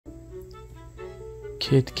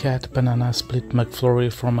Kit Kat banana split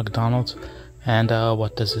McFlurry from McDonald's. And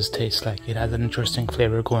what does this taste like? It has an interesting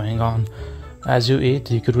flavor going on. As you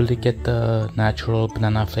eat, you could really get the natural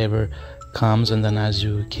banana flavor comes, and then as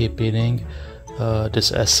you keep eating,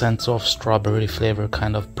 this essence of strawberry flavor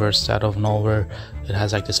kind of bursts out of nowhere. It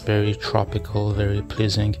has like this very tropical, very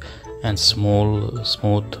pleasing and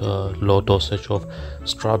smooth low dosage of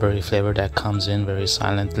strawberry flavor that comes in very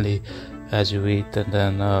silently as you eat. And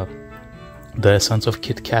then the essence of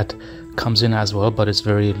Kit Kat comes in as well, but it's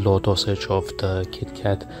very low dosage of the Kit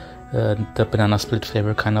Kat. The banana split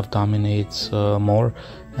flavor kind of dominates more,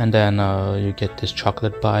 and then you get this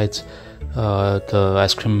chocolate bites. The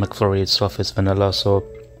ice cream McFlurry itself is vanilla, so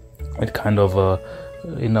it kind of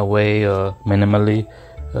in a way minimally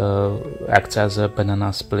acts as a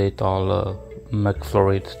banana split, all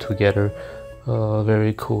McFlurried together.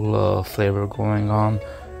 Very cool flavor going on.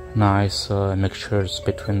 Nice mixtures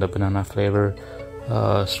between the banana flavor,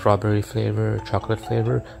 strawberry flavor, chocolate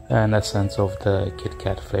flavor, and a sense of the Kit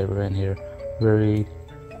Kat flavor in here. Very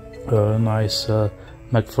nice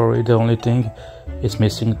McFlurry. The only thing is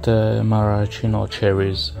missing the maraschino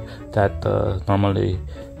cherries that normally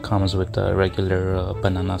comes with the regular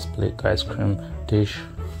banana split ice cream dish.